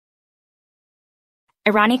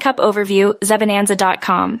Irani Cup Overview,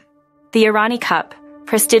 Zebananza.com. The Irani Cup,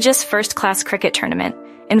 prestigious first-class cricket tournament,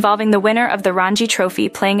 involving the winner of the Ranji Trophy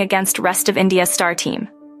playing against rest of India's star team.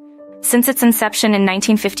 Since its inception in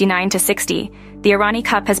 1959-60, the Irani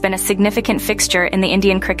Cup has been a significant fixture in the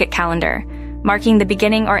Indian cricket calendar, marking the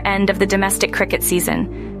beginning or end of the domestic cricket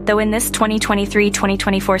season, though in this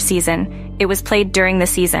 2023-2024 season, it was played during the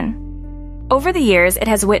season. Over the years, it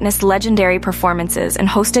has witnessed legendary performances and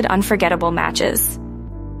hosted unforgettable matches.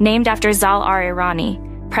 Named after Zal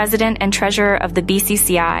Irani, president and treasurer of the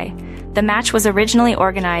BCCI, the match was originally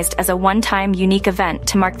organized as a one-time unique event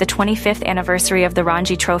to mark the 25th anniversary of the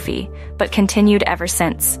Ranji Trophy, but continued ever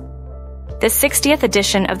since. The 60th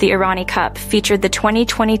edition of the Irani Cup featured the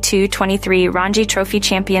 2022-23 Ranji Trophy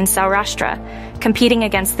champion Saurashtra, competing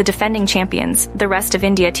against the defending champions, the Rest of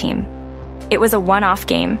India team. It was a one-off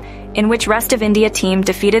game, in which Rest of India team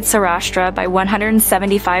defeated Saurashtra by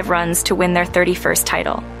 175 runs to win their 31st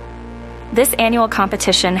title. This annual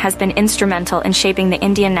competition has been instrumental in shaping the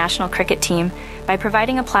Indian national cricket team by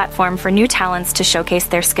providing a platform for new talents to showcase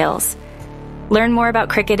their skills. Learn more about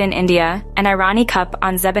cricket in India and Irani Cup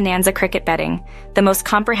on Zebananza Cricket Betting, the most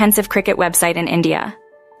comprehensive cricket website in India.